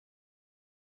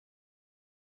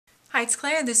Hi, it's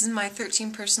Claire. This is my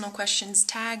 13 personal questions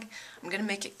tag. I'm going to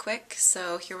make it quick,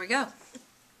 so here we go.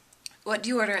 What do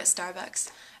you order at Starbucks?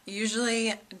 I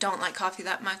usually don't like coffee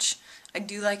that much. I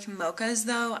do like mochas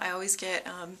though. I always get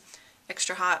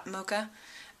extra hot mocha.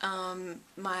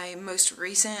 My most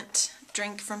recent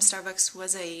drink from Starbucks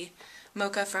was a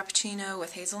mocha frappuccino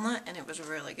with hazelnut, and it was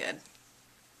really good.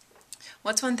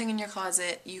 What's one thing in your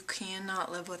closet you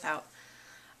cannot live without?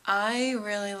 I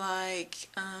really like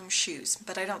shoes,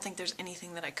 but I don't think there's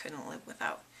anything that I couldn't live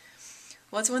without.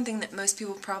 What's one thing that most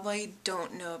people probably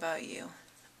don't know about you?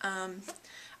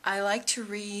 I like to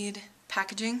read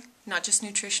packaging, not just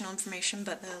nutritional information,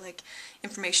 but the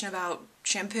information about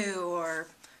shampoo or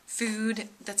food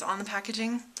that's on the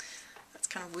packaging. That's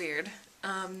kind of weird.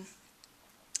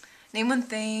 Name one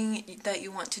thing that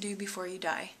you want to do before you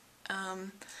die.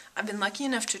 I've been lucky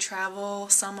enough to travel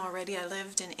some already. I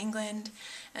lived in England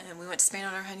and we went to Spain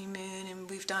on our honeymoon, and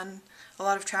we've done a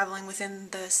lot of traveling within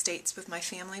the States with my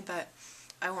family, but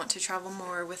I want to travel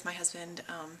more with my husband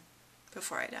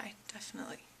before I die,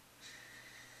 definitely.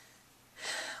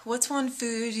 What's one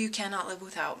food you cannot live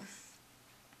without?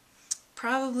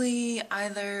 Probably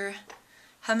either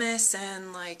hummus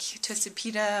and toasted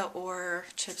pita or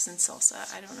chips and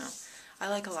salsa. I don't know. I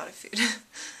like a lot of food.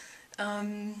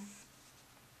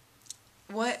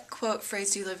 What quote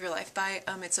phrase do you live your life by?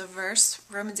 It's a verse,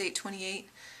 Romans 8:28,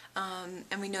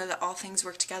 and we know that all things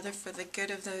work together for the good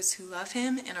of those who love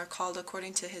Him and are called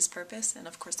according to His purpose, and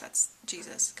of course that's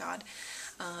Jesus, God.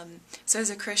 So as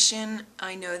a Christian,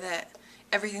 I know that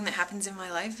everything that happens in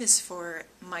my life is for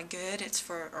my good, it's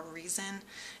for a reason,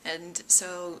 and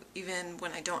so even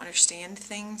when I don't understand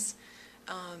things,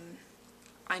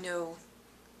 I know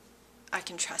I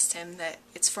can trust Him that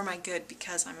it's for my good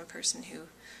because I'm a person who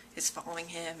is following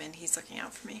Him and He's looking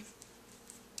out for me.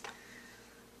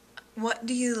 What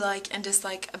do you like and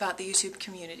dislike about the YouTube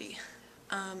community?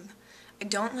 I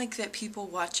don't like that people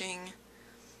watching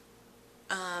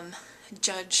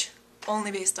judge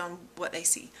only based on what they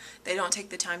see. They don't take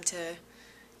the time to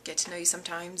get to know you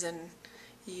sometimes, and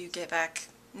you get back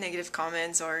negative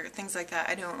comments or things like that.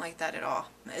 I don't like that at all.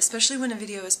 Especially when a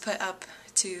video is put up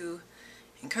to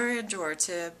encourage or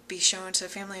to be shown to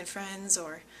family and friends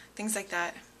or things like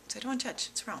that. So I don't judge.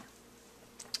 It's wrong.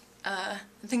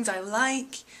 The things I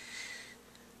like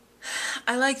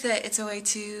that it's a way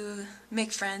to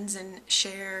make friends and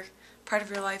share part of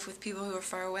your life with people who are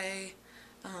far away.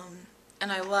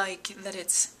 And I like that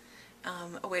it's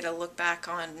a way to look back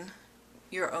on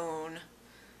your own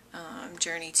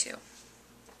journey too.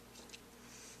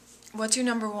 What's your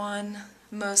number one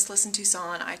most listened to song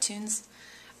on iTunes?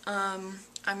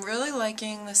 I'm really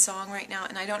liking the song right now,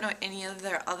 and I don't know any of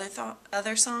their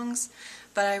other songs,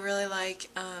 but I really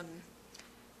like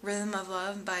Rhythm of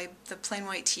Love by the Plain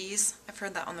White T's. I've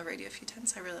heard that on the radio a few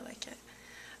times. I really like it.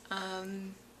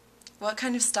 What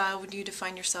kind of style would you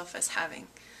define yourself as having?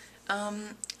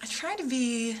 I try to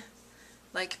be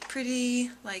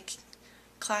pretty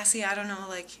classy. I don't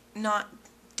know, not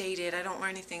dated. I don't wear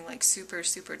anything super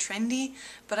trendy,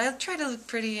 but I try to look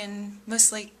pretty and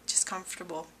mostly just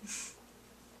comfortable.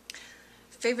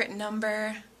 Favorite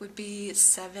number would be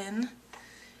 7.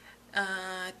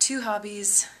 2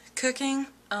 hobbies. Cooking.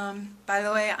 By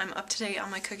the way, I'm up to date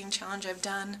on my cooking challenge. I've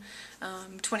done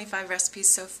 25 recipes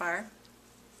so far.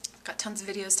 Got tons of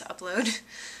videos to upload.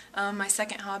 My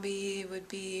second hobby would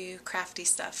be crafty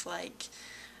stuff like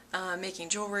making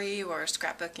jewelry or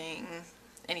scrapbooking,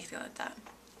 anything like that.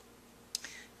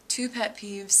 2 pet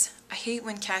peeves. I hate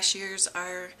when cashiers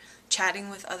are chatting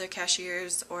with other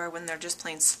cashiers or when they're just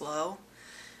plain slow.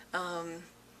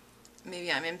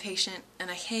 Maybe I'm impatient, and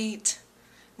I hate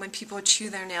when people chew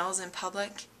their nails in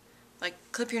public.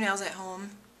 Clip your nails at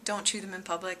home, don't chew them in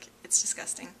public. It's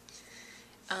disgusting.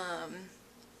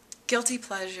 Guilty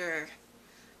pleasure.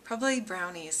 Probably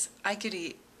brownies. I could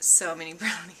eat so many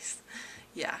brownies.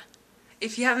 Yeah.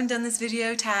 If you haven't done this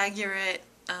video, tag you're it.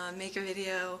 Make a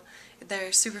video.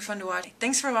 They're super fun to watch.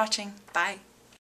 Thanks for watching. Bye.